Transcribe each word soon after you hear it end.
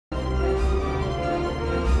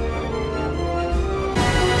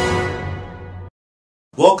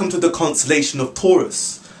Welcome to the constellation of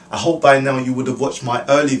Taurus. I hope by now you would have watched my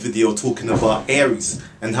early video talking about Aries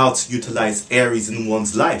and how to utilize Aries in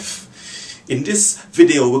one's life. In this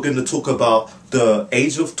video we're going to talk about the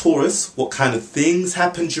age of Taurus, what kind of things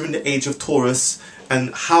happen during the age of Taurus,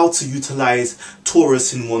 and how to utilize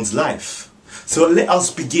Taurus in one's life. So let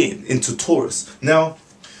us begin into Taurus. Now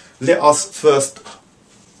let us first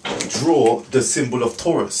draw the symbol of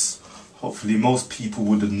Taurus. Hopefully most people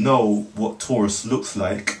would know what Taurus looks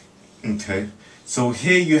like. Okay, so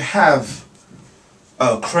here you have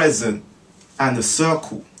a crescent and a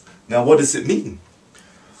circle. Now what does it mean?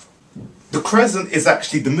 The crescent is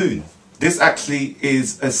actually the moon. This actually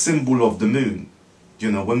is a symbol of the moon.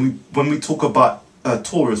 You know, when we talk about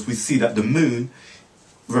Taurus, we see that the moon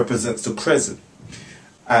represents the crescent,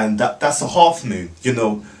 and that's a half moon. You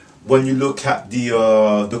know, when you look at the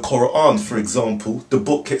Quran, for example, the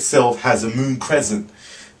book itself has a moon crescent,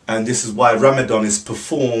 and this is why Ramadan is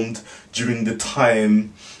performed during the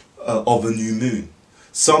time of a new moon.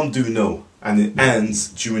 Some do know, and it ends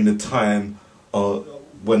during the time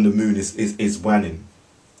when the moon is waning.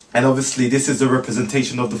 And obviously this is a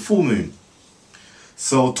representation of the full moon.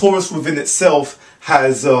 So Taurus within itself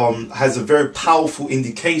has a very powerful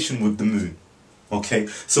indication with the moon. Okay,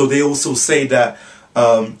 so they also say that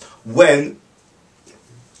when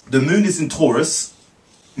the moon is in Taurus,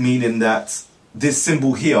 meaning that this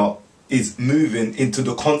symbol here is moving into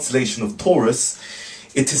the constellation of Taurus,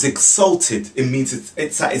 it is exalted. It means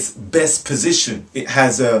it's at its best position. It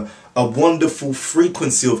has a wonderful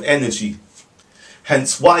frequency of energy.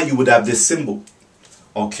 Hence why you would have this symbol.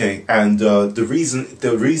 Okay, and the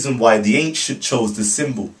reason why the ancient chose this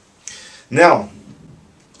symbol. Now,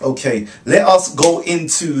 okay, let us go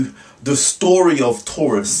into the story of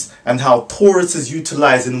Taurus and how Taurus is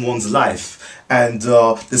utilized in one's life, and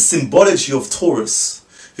the symbology of Taurus,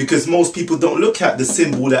 because most people don't look at the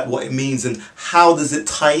symbol, at what it means and how does it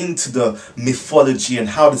tie into the mythology and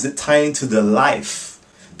how does it tie into the life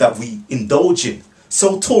that we indulge in.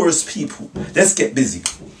 So Taurus people, let's get busy.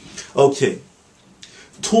 Okay,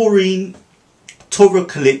 taurine,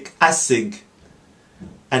 taurocalic acid,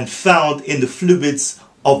 and found in the fluids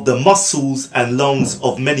of the muscles and lungs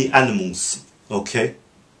of many animals. Okay,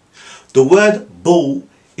 the word bull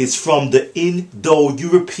is from the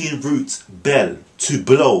Indo-European root bel, to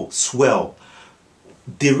blow, swell,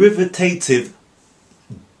 derivative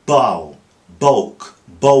bow, bulk,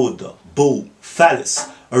 boulder, bull, phallus,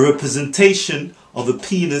 a representation of a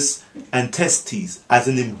penis and testes as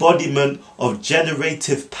an embodiment of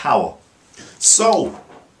generative power. So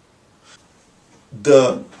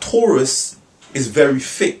the Taurus is very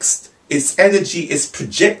fixed. Its energy is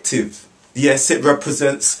projective. Yes, it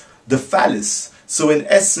represents the phallus. So in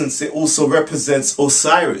essence, it also represents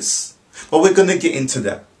Osiris. But we're going to get into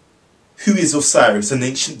that. Who is Osiris? An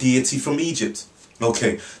ancient deity from Egypt.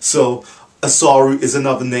 Okay, so Asaru is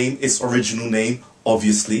another name, its original name,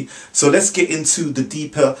 obviously. So let's get into the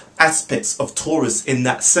deeper aspects of Taurus in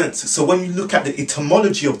that sense. So when you look at the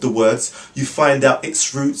etymology of the words, you find out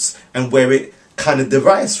its roots and where it kind of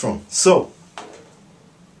derives from. So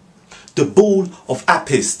the bull of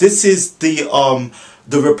Apis. This is the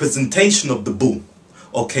representation of the bull.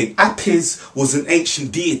 Okay, Apis was an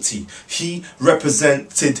ancient deity. He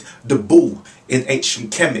represented the bull in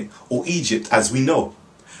ancient Kemet or Egypt, as we know.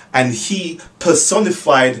 And he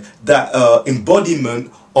personified that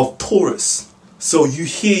embodiment of Taurus. So you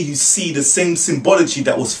see the same symbology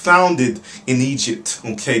that was founded in Egypt,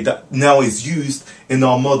 okay, that now is used in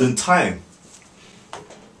our modern time.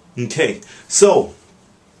 Okay, so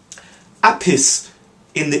Apis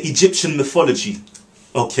in the Egyptian mythology.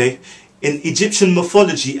 Okay, in Egyptian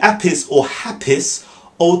mythology, Apis or Hapis,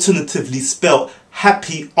 alternatively spelled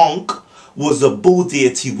Happy Ankh, was a bull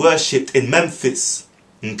deity worshipped in Memphis.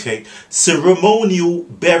 Okay, ceremonial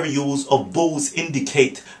burials of bulls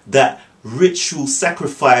indicate that ritual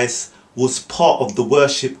sacrifice was part of the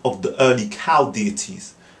worship of the early cow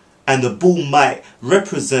deities, and the bull might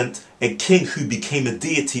represent a king who became a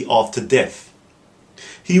deity after death.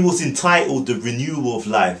 He was entitled the renewal of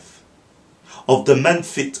life, of the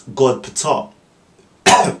Memphite god Ptah.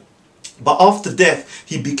 But after death,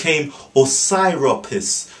 he became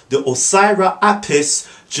Osiropis, the Osira Apis,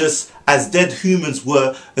 just as dead humans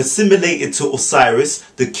were assimilated to Osiris,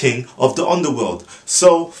 the king of the underworld.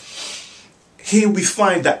 So here we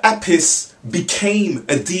find that Apis became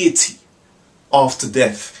a deity after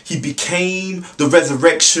death. He became the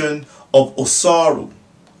resurrection of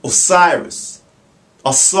Osiris,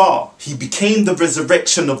 Asar. He became the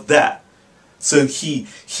resurrection of that. So he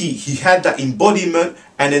had that embodiment,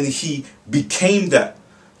 and then he became that,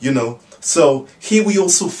 you know, So here we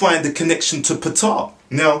also find the connection to Ptah.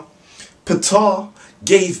 Now, Ptah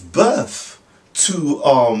gave birth to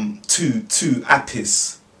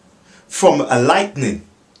Apis from a lightning.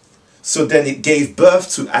 So then it gave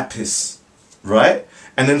birth to Apis, right?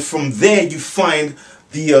 And then from there you find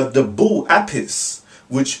the bull Apis,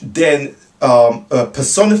 which then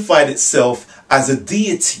personified itself as a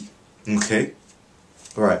deity. Okay,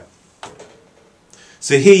 right.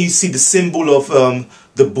 So here you see the symbol of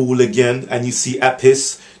the bull again, and you see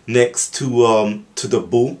Apis next to the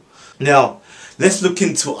bull. Now let's look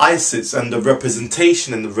into Isis and the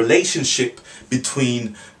representation and the relationship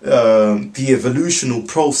between the evolutional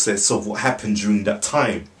process of what happened during that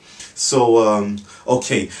time. So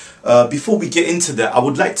okay, before we get into that, I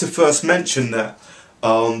would like to first mention that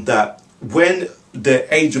that when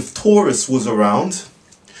the age of Taurus was around,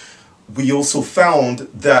 we also found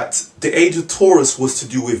that the age of Taurus was to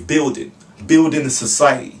do with building a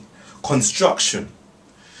society, construction,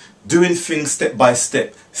 doing things step by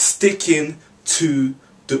step, sticking to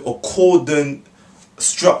the accordant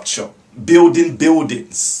structure, building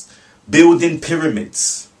buildings, building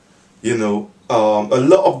pyramids. You know, a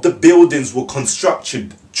lot of the buildings were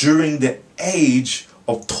constructed during the age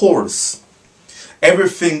of Taurus.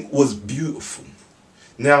 Everything was beautiful.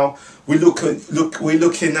 Now we're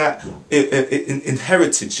looking at in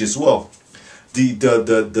heritage as well.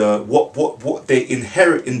 What they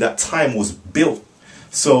inherit in that time was built.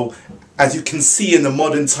 So as you can see in the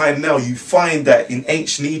modern time now, you find that in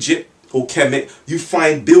ancient Egypt or Kemet, you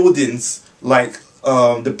find buildings like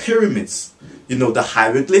the pyramids, you know, the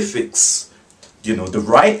hieroglyphics, you know, the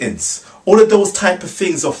writings. All of those type of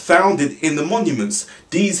things are founded in the monuments.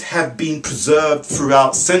 These have been preserved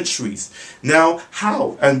throughout centuries. Now,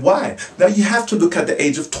 how and why? Now you have to look at the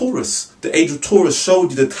age of Taurus. The age of Taurus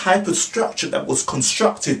showed you the type of structure that was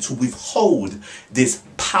constructed to withhold this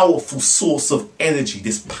powerful source of energy,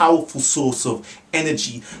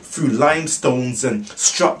 through limestones and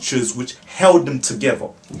structures which held them together.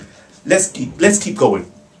 Let's keep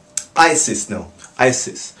going. Isis now.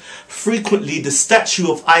 Isis. Frequently, the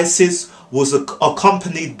statue of Isis was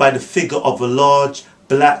accompanied by the figure of a large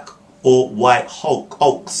black or white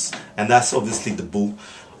ox, and that's obviously the bull.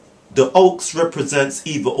 The ox represents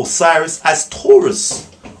either Osiris as Taurus.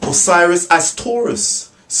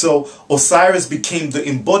 So Osiris became the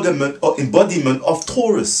embodiment of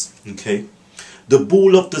Taurus. Okay. The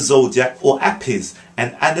bull of the zodiac, or Apis,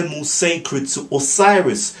 an animal sacred to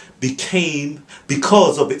Osiris, became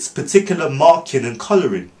because of its particular marking and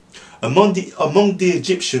colouring. Among the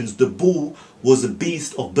Egyptians, the bull was a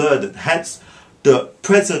beast of burden. Hence, the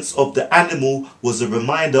presence of the animal was a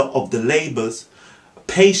reminder of the labours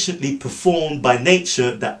patiently performed by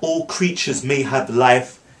nature, that all creatures may have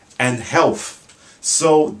life and health.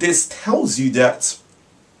 So this tells you that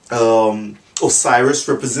Osiris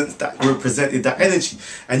represented that energy,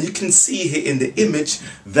 and you can see here in the image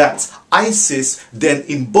that Isis then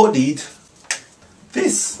embodied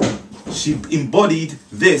this. She embodied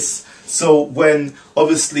this. So when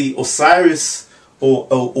obviously Osiris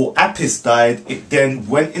or Apis died, it then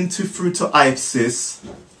went through to Isis,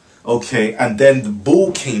 okay, and then the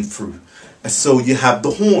bull came through, and so you have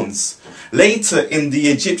the horns. Later in the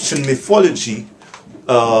Egyptian mythology,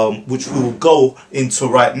 which we will go into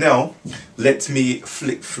right now, let me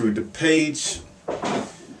flick through the page.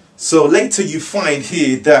 So later you find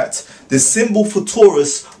here that the symbol for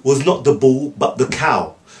Taurus was not the bull but the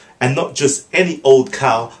cow, and not just any old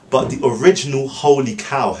cow but the original holy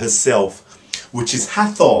cow herself, which is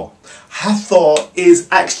Hathor. Hathor is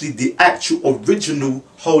actually the actual original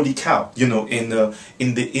holy cow. You know, in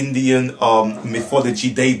the Indian mythology,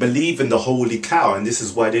 they believe in the holy cow, and this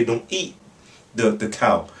is why they don't eat the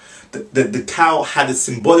cow. The cow had a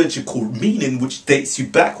symbological meaning which dates you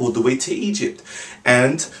back all the way to Egypt.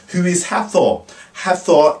 And who is Hathor?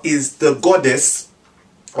 Hathor is the goddess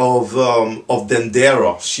of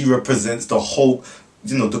Dendera. She represents the whole,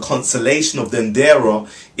 you know, the constellation of Dendera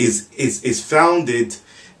is founded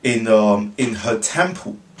in her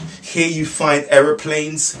temple. Here you find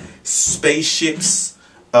aeroplanes, spaceships.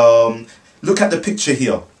 Look at the picture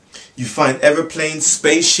here. You find aeroplanes,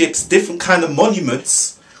 spaceships, different kind of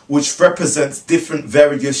monuments, which represents different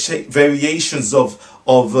variations of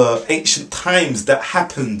ancient times that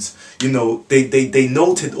happened. You know, they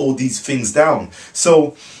noted all these things down.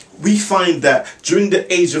 So we find that during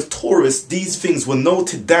the age of Taurus, these things were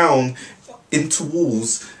noted down into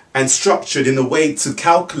walls and structured in a way to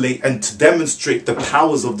calculate and to demonstrate the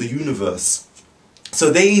powers of the universe. So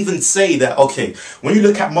they even say that, okay, when you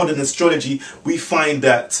look at modern astrology, we find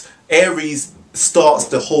that Aries starts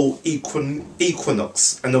the whole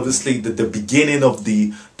equinox, and obviously the beginning of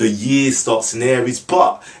the year starts in Aries.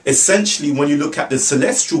 But essentially, when you look at the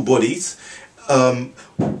celestial bodies,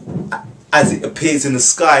 as it appears in the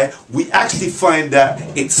sky, we actually find that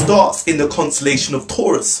it starts in the constellation of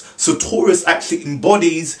Taurus. So Taurus actually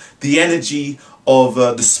embodies the energy of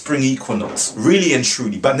the spring equinox, really and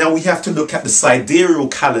truly. But now we have to look at the sidereal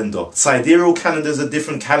calendar. Sidereal calendar is a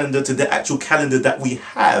different calendar to the actual calendar that we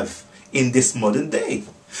have in this modern day.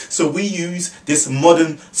 So we use this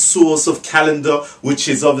modern source of calendar, which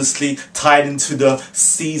is obviously tied into the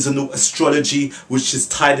seasonal astrology, which is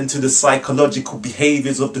tied into the psychological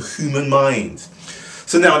behaviors of the human mind.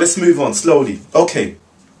 So now let's move on slowly. Okay.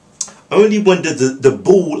 Only when the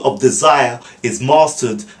ball of desire is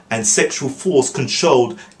mastered and sexual force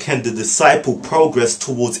controlled can the disciple progress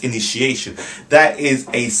towards initiation. That is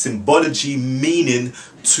a symbology, meaning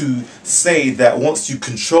to say that once you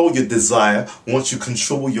control your desire, once you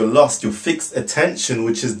control your lust, your fixed attention,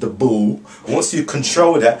 which is the bull, once you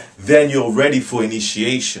control that, then you're ready for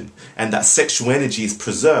initiation. And that sexual energy is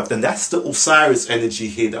preserved. And that's the Osiris energy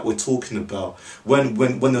here that we're talking about.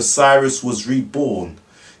 When Osiris was reborn,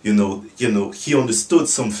 you know, he understood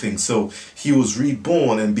something, so he was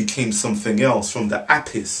reborn and became something else from the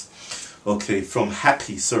Apis, okay, from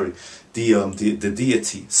Happy, sorry, the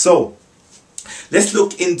deity. So let's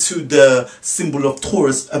look into the symbol of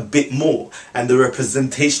Taurus a bit more and the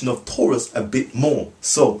representation of Taurus a bit more.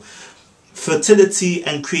 So fertility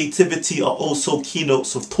and creativity are also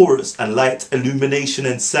keynotes of Taurus, and light, illumination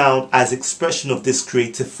and sound as expression of this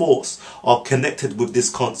creative force are connected with this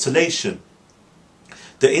constellation.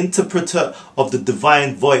 The interpreter of the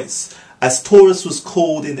divine voice, as Taurus was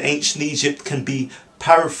called in ancient Egypt, can be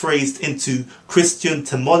paraphrased into Christian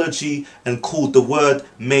terminology and called the word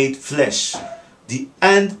made flesh. The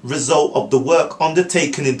end result of the work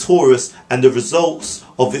undertaken in Taurus and the results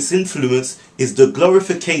of its influence is the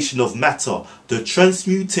glorification of matter, the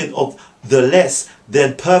transmuting of the less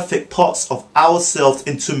than perfect parts of ourselves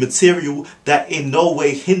into material that in no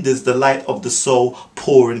way hinders the light of the soul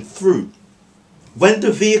pouring through. When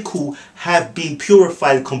the vehicle have been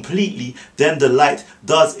purified completely, then the light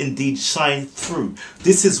does indeed shine through.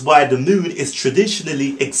 This is why the moon is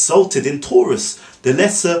traditionally exalted in Taurus. The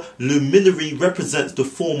lesser luminary represents the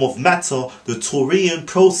form of matter. The Taurian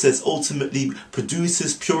process ultimately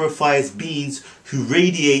produces, purifies beings who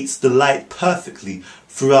radiates the light perfectly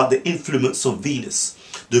throughout the influence of Venus,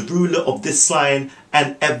 the ruler of this sign,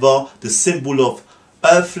 and ever the symbol of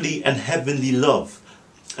earthly and heavenly love,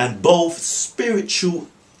 and both spiritual,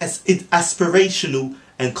 aspirational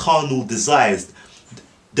and carnal desires.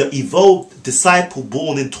 The evolved disciple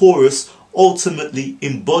born in Taurus ultimately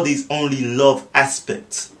embodies only love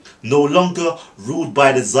aspects, no longer ruled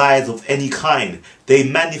by desires of any kind. They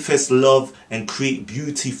manifest love and create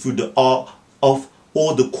beauty through the art of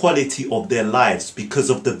or the quality of their lives because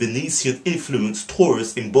of the Venetian influence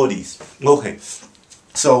Taurus embodies. Okay,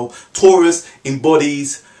 so Taurus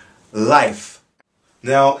embodies life.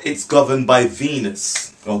 Now, it's governed by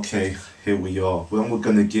Venus. Okay, here we are. Well, we're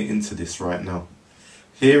going to get into this right now.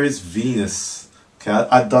 Here is Venus. Okay,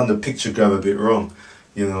 I've done the picture grab a bit wrong.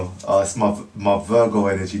 You know, it's my Virgo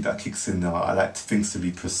energy that kicks in now. I like things to be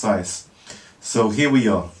precise. So here we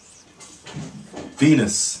are.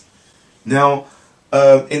 Venus. Now,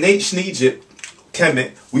 in ancient Egypt,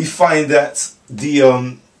 Kemet, we find that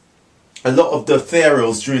a lot of the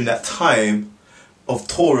pharaohs during that time of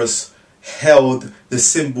Taurus held the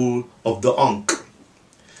symbol of the Ankh.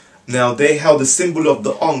 Now they held the symbol of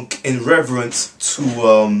the Ankh in reverence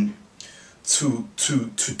to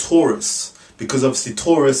Taurus, because obviously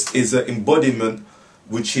Taurus is an embodiment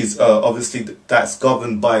which is obviously that's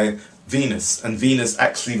governed by Venus, and Venus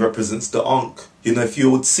actually represents the Ankh. You know, if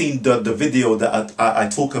you had seen the video that I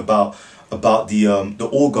talk about the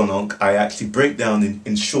organ Ankh, I actually break down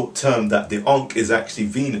in short term that the Ankh is actually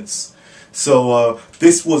Venus. So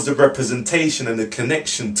this was the representation and the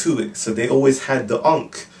connection to it. So they always had the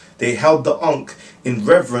Ankh. They held the Ankh in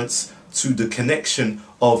reverence to the connection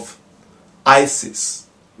of Isis.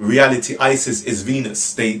 Reality, Isis is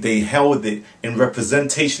Venus. They held it in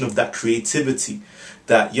representation of that creativity,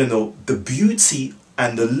 that, you know, the beauty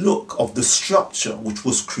and the look of the structure which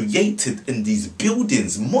was created in these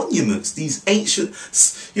buildings, monuments, these ancient,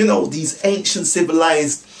 you know, these ancient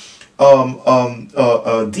civilized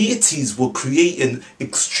deities were creating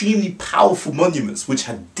extremely powerful monuments which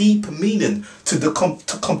had deep meaning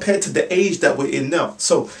compared to the age that we're in now.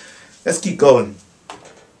 So let's keep going.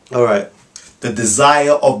 All right, the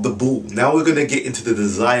desire of the bull. Now we're going to get into the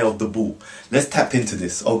desire of the bull. Let's tap into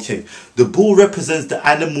this. Okay, the bull represents the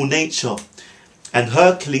animal nature and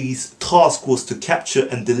Hercules' task was to capture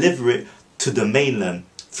and deliver it to the mainland.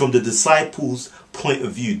 From the disciples' point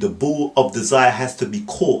of view, the bull of desire has to be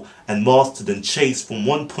caught and mastered and chased from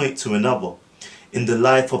one point to another in the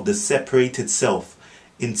life of the separated self,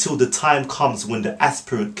 until the time comes when the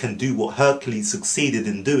aspirant can do what Hercules succeeded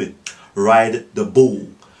in doing: ride the bull.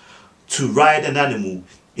 To ride an animal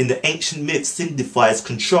in the ancient myths signifies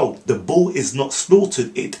control. The bull is not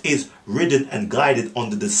slaughtered, it is ridden and guided on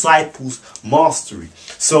the disciples' mastery.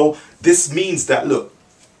 So this means that, look,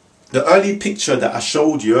 the early picture that I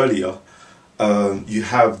showed you earlier, you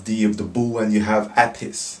have the bull and you have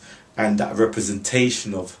Apis, and that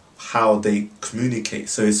representation of how they communicate.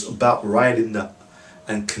 So it's about riding that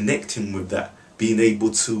and connecting with that, being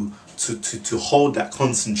able to hold that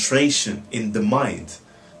concentration in the mind.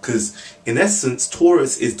 Because in essence,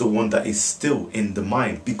 Taurus is the one that is still in the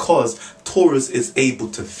mind, because Taurus is able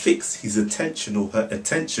to fix his attention or her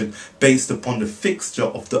attention based upon the fixture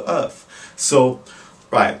of the earth. So,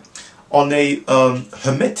 right, on a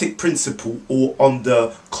hermetic principle, or on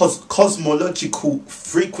the cosmological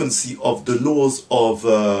frequency of the laws of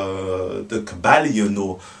the Kabbalion,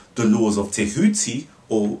 or the laws of Tehuti,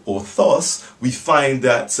 or Thos, we find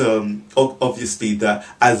that obviously that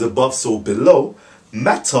as above so below,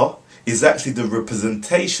 matter is actually the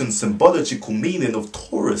representation, symbological meaning of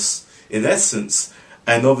Taurus in essence,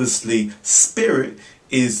 and obviously spirit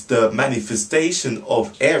is the manifestation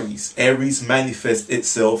of Aries. Aries manifests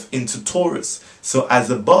itself into Taurus. So as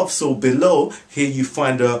above so below, here you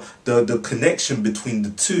find the connection between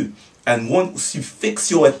the two. And once you fix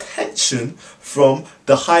your attention from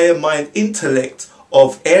the higher mind intellect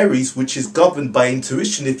of Aries, which is governed by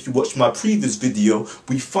intuition, if you watch my previous video,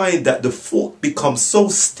 we find that the thought becomes so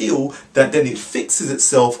still that then it fixes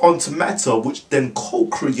itself onto matter, which then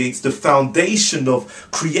co-creates the foundation of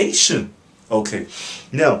creation. Okay,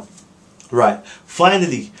 now, right,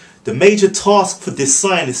 finally, the major task for this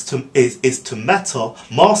sign is to master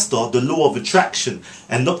the law of attraction,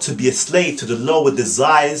 and not to be a slave to the lower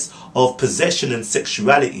desires of possession and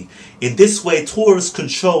sexuality. In this way, Taurus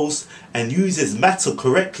controls and uses matter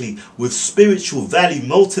correctly, with spiritual value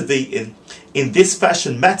motivating. In this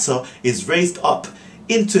fashion, matter is raised up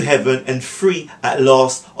into heaven and free at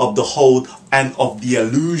last of the hold and of the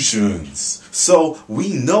illusions. So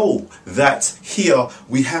we know that here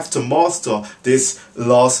we have to master this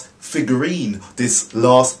last figurine, this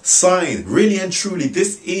last sign. Really and truly,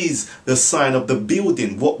 this is the sign of the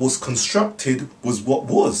building. What was constructed was what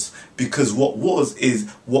was, because what was is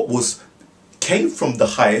what was came from the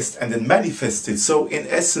highest and then manifested. So in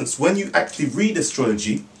essence, when you actually read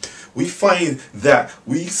astrology, we find that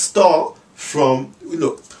we start from,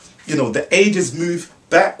 look, you know, the ages move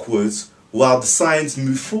backwards while the signs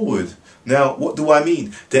move forward. Now, what do I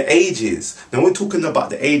mean? The ages. Now, we're talking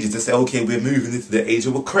about the ages. They say, okay, we're moving into the age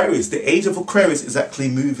of Aquarius. The age of Aquarius is actually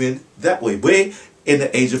moving that way. We're in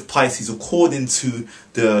the age of Pisces, according to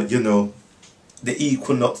the, you know, the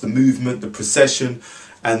equinox, the movement, the precession,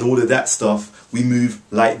 and all of that stuff. We move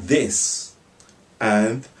like this.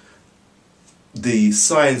 And the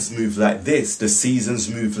signs move like this. The seasons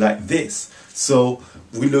move like this. So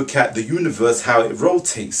we look at the universe, how it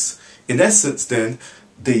rotates. In essence, then,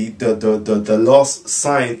 the last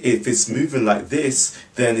sign, if it's moving like this,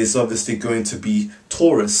 then it's obviously going to be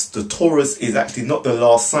Taurus. The Taurus is actually not the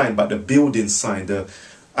last sign, but the building sign,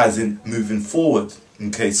 as in moving forward.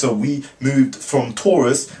 Okay, so we moved from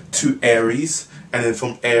Taurus to Aries, and then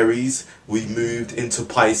from Aries we moved into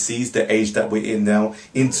Pisces, the age that we're in now,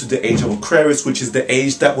 into the age of Aquarius, which is the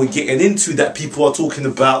age that we're getting into, that people are talking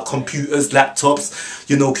about: computers, laptops,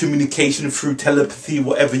 you know, communication through telepathy,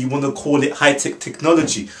 whatever you want to call it, high-tech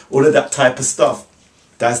technology, all of that type of stuff.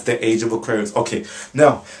 That's the age of Aquarius. Okay,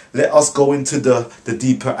 now let us go into the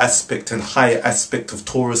deeper aspect and higher aspect of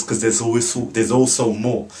Taurus, because there's also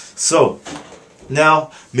more. So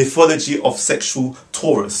now, mythology of sexual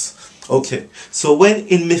Taurus. Okay, so when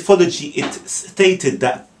in mythology it stated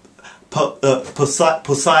that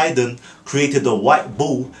Poseidon created a white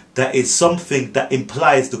bull, that is something that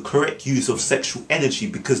implies the correct use of sexual energy,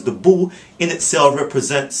 because the bull in itself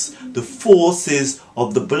represents the forces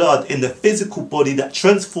of the blood in the physical body that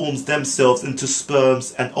transforms themselves into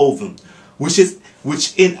sperms and ovum, which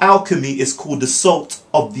in alchemy is called the salt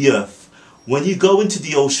of the earth. When you go into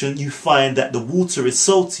the ocean, you find that the water is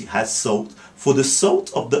salty, has salt. For the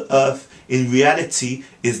salt of the earth in reality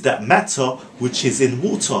is that matter which is in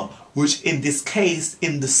water, which in this case,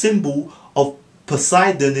 in the symbol of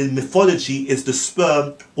Poseidon in mythology, is the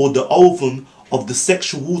sperm or the ovum of the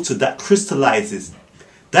sexual water that crystallizes.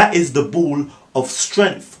 That is the ball of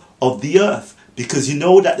strength of the earth, because you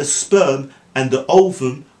know that the sperm and the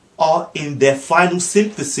ovum are in their final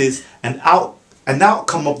synthesis and an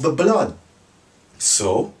outcome of the blood.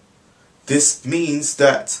 So this means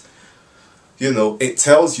that, you know, it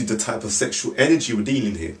tells you the type of sexual energy we're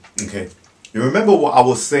dealing here. Okay, you remember what I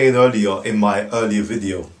was saying earlier in my earlier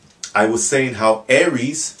video? I was saying how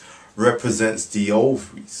Aries represents the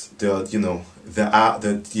ovaries, that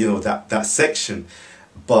section,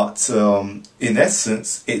 but in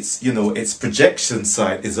essence, it's, you know, its projection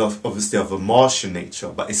side is obviously of a Martian nature,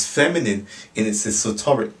 but it's feminine in its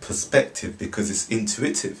esoteric perspective because it's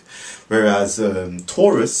intuitive, whereas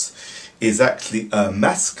Taurus is actually a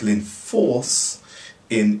masculine force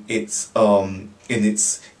in its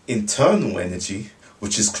internal energy,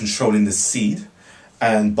 which is controlling the seed,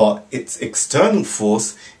 but its external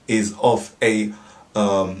force is of a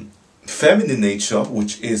feminine nature,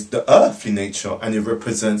 which is the earthly nature, and it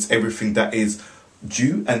represents everything that is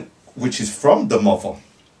due and which is from the mother.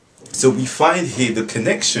 So we find here the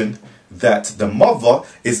connection that the mother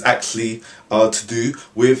is actually to do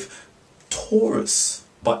with Taurus,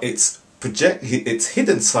 but its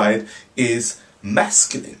hidden side is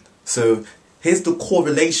masculine. So here's the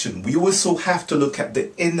correlation. We also have to look at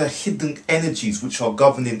the inner hidden energies which are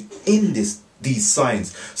governing in these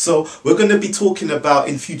signs. So we're going to be talking about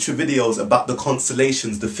in future videos about the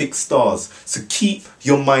constellations, the fixed stars. So keep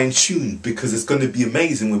your mind tuned, because it's going to be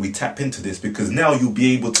amazing when we tap into this, because now you'll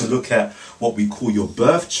be able to look at what we call your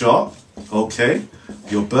birth chart. Okay,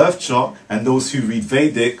 your birth chart, and those who read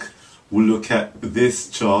Vedic will look at this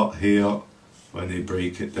chart here when they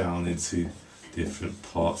break it down into different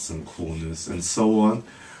parts and corners and so on.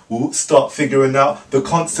 We'll start figuring out the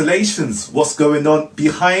constellations, what's going on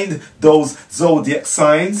behind those zodiac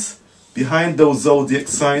signs, what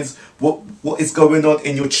is going on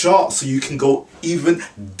in your chart, so you can go even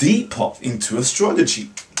deeper into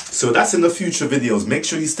astrology. So that's in the future videos. Make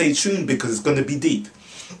sure you stay tuned, because it's going to be deep.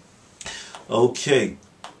 Okay,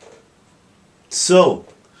 so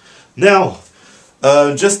now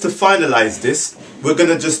just to finalize this, we're going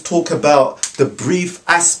to just talk about the brief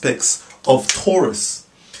aspects of Taurus.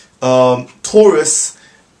 Taurus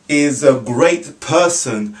is a great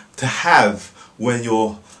person to have when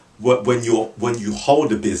you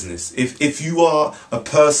hold a business. If you are a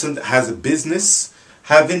person that has a business,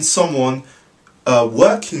 having someone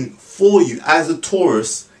working for you as a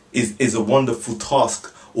Taurus is a wonderful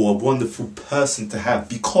task, or a wonderful person to have,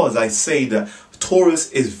 because I say that Taurus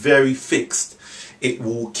is very fixed. It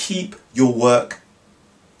will keep your work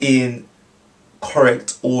in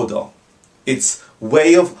correct order. Its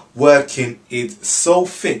way of working is so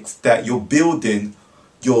fixed that your building,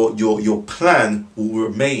 your plan will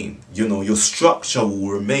remain. You know, your structure will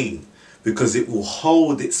remain, because it will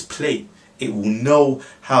hold its plate. It will know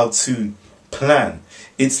how to plan.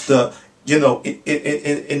 It's the, you know,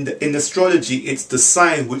 in astrology, it's the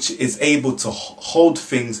sign which is able to hold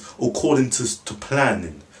things according to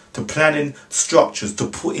planning structures, to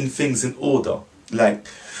putting things in order. Like,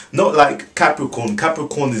 not like Capricorn.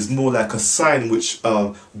 Capricorn is more like a sign which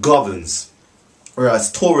governs,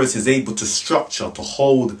 whereas Taurus is able to structure, to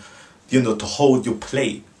hold, you know, to hold your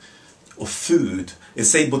plate of food.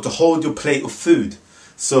 It's able to hold your plate of food.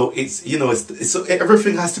 So it's, you know, it's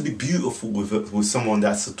everything has to be beautiful with someone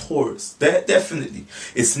that's a Taurus. Definitely,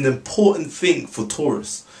 it's an important thing for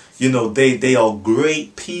Taurus. You know, they are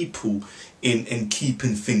great people in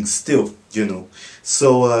keeping things still. You know,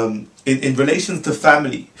 so in relation to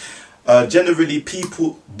family, generally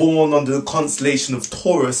people born under the constellation of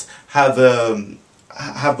Taurus have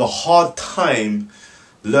a hard time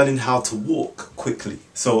learning how to walk quickly.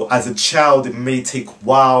 So as a child, it may take a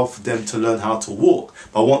while for them to learn how to walk,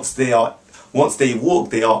 but once they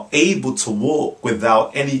walk, they are able to walk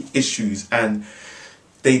without any issues, and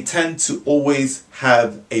they tend to always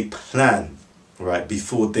have a plan, right?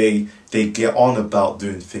 Before they get on about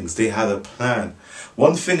doing things, they have a plan.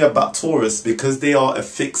 One thing about Taurus, because they are a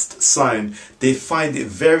fixed sign, they find it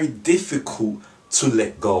very difficult to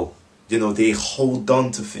let go. You know, they hold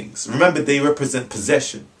on to things. Remember, they represent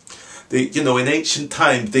possession. They, you know, in ancient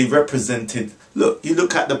times, they represented, look, you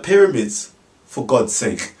look at the pyramids, for God's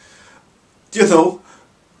sake. You know,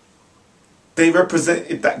 they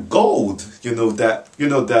represented that gold,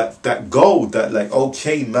 that gold, that like,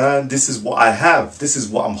 okay, man, this is what I have. This is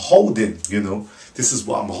what I'm holding, you know. This is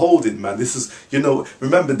what I'm holding, man. This is, you know,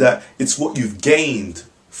 remember that it's what you've gained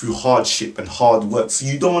through hardship and hard work. So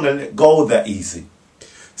you don't want to let go that easy.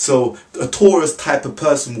 So a Taurus type of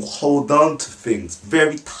person will hold on to things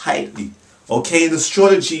very tightly. Okay, in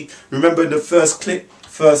astrology, remember in the first clip,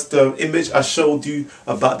 image I showed you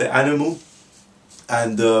about the animal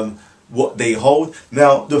and what they hold.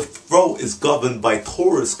 Now, the throat is governed by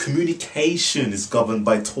Taurus. Communication is governed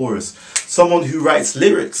by Taurus. Someone who writes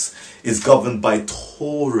lyrics is governed by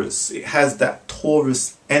Taurus. It has that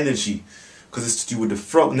Taurus energy because it's to do with the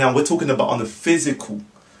throat. Now, we're talking about on the physical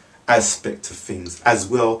aspect of things as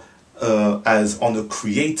well as on a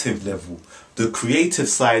creative level. The creative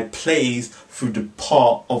side plays through the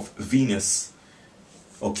part of Venus.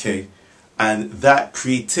 Okay. And that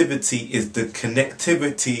creativity is the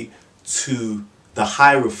connectivity to the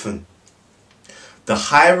Hierophant. The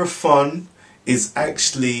Hierophant is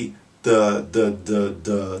actually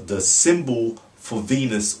the symbol for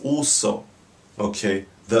Venus also. Okay,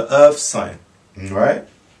 the earth sign, right?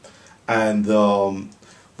 And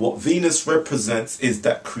what Venus represents is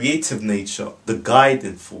that creative nature, the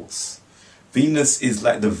guiding force. Venus is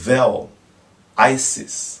like the veil,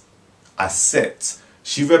 Isis, Aset.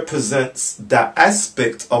 She represents that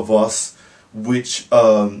aspect of us which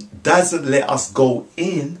doesn't let us go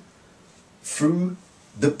in through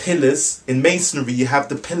the pillars. In masonry, you have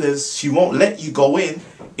the pillars. She won't let you go in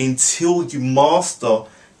until you master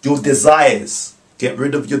your desires. Get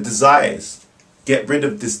rid of your desires. Get rid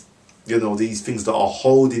of this, you know, these things that are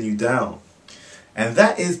holding you down. And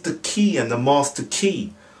that is the key and the master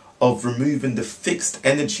key of removing the fixed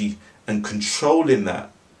energy and controlling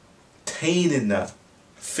that, taming that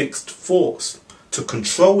fixed force, to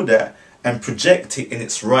control that and project it in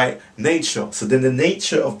its right nature. So then the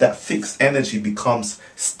nature of that fixed energy becomes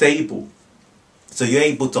stable. So you're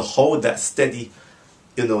able to hold that steady,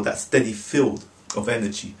 you know, that steady field of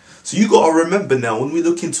energy. So you got to remember now, when we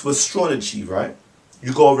look into astrology, right?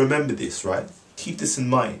 You got to remember this, right? Keep this in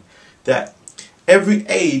mind, that every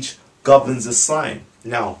age governs a sign.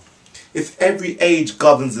 Now, if every age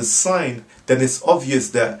governs a sign, then it's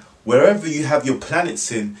obvious that wherever you have your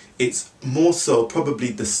planets in, it's more so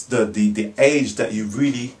probably the age that you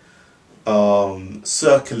really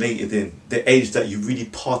circulated in, the age that you really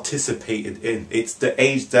participated in. It's the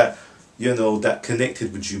age that, you know, that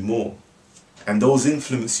connected with you more. And those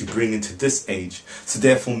influences you bring into this age. So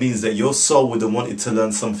therefore means that your soul would have wanted to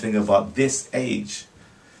learn something about this age.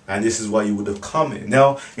 And this is why you would have come in.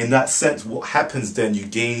 Now, in that sense, what happens then, you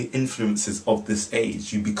gain influences of this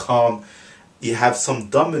age. You have some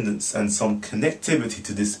dominance and some connectivity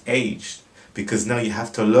to this age, because now you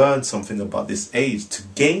have to learn something about this age to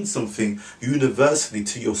gain something universally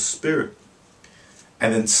to your spirit.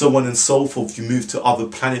 And then so on and so forth, you move to other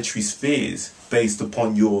planetary spheres based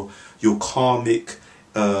upon your karmic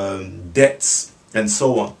debts and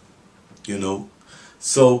so on, you know.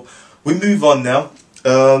 So we move on now.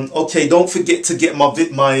 Okay, don't forget to get my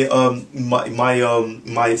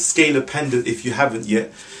scalar pendant if you haven't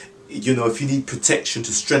yet. You know, if you need protection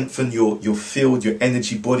to strengthen your field, your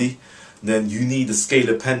energy body, then you need a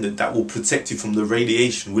scalar pendant that will protect you from the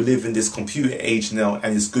radiation. We live in this computer age now,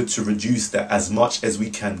 and it's good to reduce that as much as we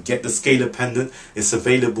can. Get the scalar pendant. It's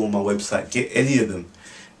available on my website. Get any of them.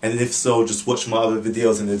 And if so, just watch my other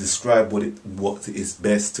videos and they describe what is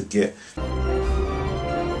best to get.